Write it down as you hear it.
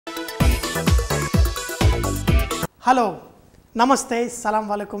Hello, Namaste, Salam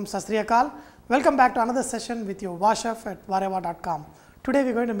Alaikum, Sat Sri Akal. Welcome back to another session with your Vahchef at vareva.com. Today we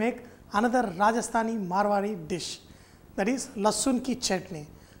are going to make another Rajasthani Marwari dish, that is Lasun ki chutney.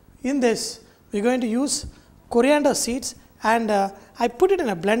 In this we are going to use coriander seeds, and I put it in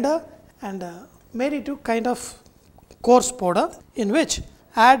a blender and made it to kind of coarse powder, in which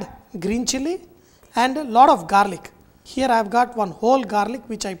add green chilli and a lot of garlic. Here I have got one whole garlic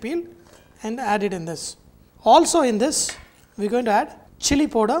which I peeled and added in this. Also in this we are going to add chili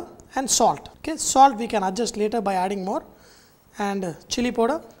powder and salt. Okay, salt we can adjust later by adding more, and chili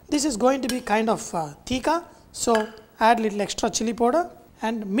powder. This is going to be kind of tikka, so add little extra chili powder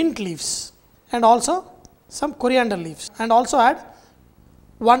and mint leaves and also some coriander leaves, and also add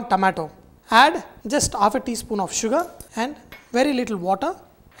one tomato. Add just half a teaspoon of sugar and very little water,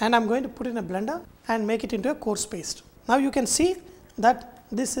 and I am going to put in a blender and make it into a coarse paste. Now you can see that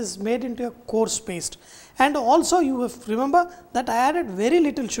this is made into a coarse paste, and also you have remember that I added very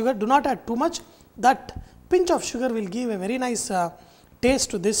little sugar. Do not add too much. That pinch of sugar will give a very nice taste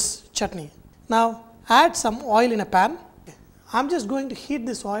to this chutney. Now add some oil in a pan. I am just going to heat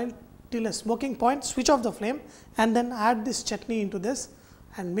this oil till a smoking point, switch off the flame, and then add this chutney into this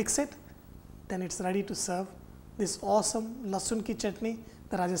and mix it. Then it is ready to serve this awesome Lasun ki chutney,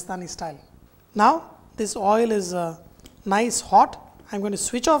 the Rajasthani style. Now this oil is nice hot. I am going to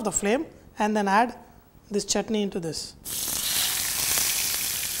switch off the flame and then add this chutney into this,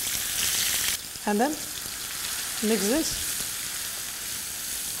 and then mix this.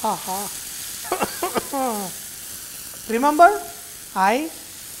 Remember, I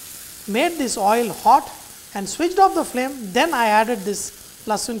made this oil hot and switched off the flame, then I added this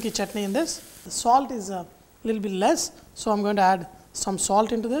Lasun ki chutney in this. The salt is a little bit less, so I am going to add some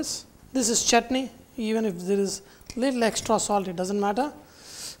salt into this. This is chutney. Even if there is little extra salt, it does not matter.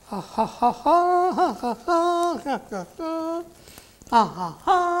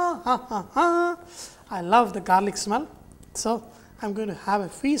 I love the garlic smell, so I am going to have a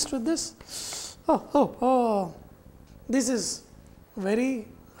feast with this. This is very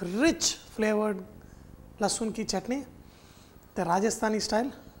rich flavored Lasun ki chutney, the Rajasthani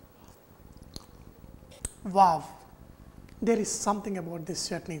style. Wow, there is something about this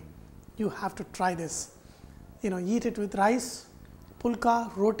chutney. You have to try this. Eat it with rice, pulka,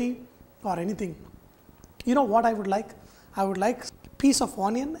 roti, or anything. You know what I would like? I would like a piece of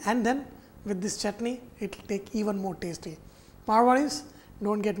onion, and then with this chutney, it will take even more tasty. Marwaris,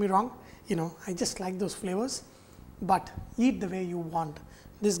 don't get me wrong, I just like those flavors, but eat the way you want.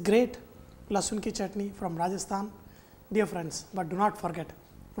 This great Lasun ki chutney from Rajasthan, dear friends, but do not forget,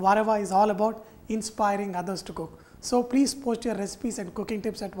 Vareva is all about inspiring others to cook. So please post your recipes and cooking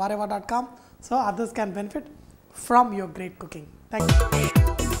tips at vareva.com so others can benefit from your great cooking. Thank you.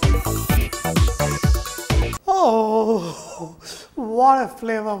 Oh, what a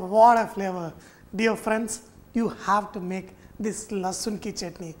flavor, what a flavor. Dear friends, you have to make this Lasun ki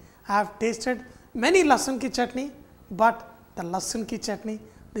chutney. I have tasted many Lasun ki chutney, but the Lasun ki chutney,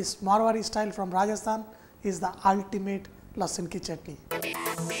 this Marwari style from Rajasthan, is the ultimate Lasun ki chutney.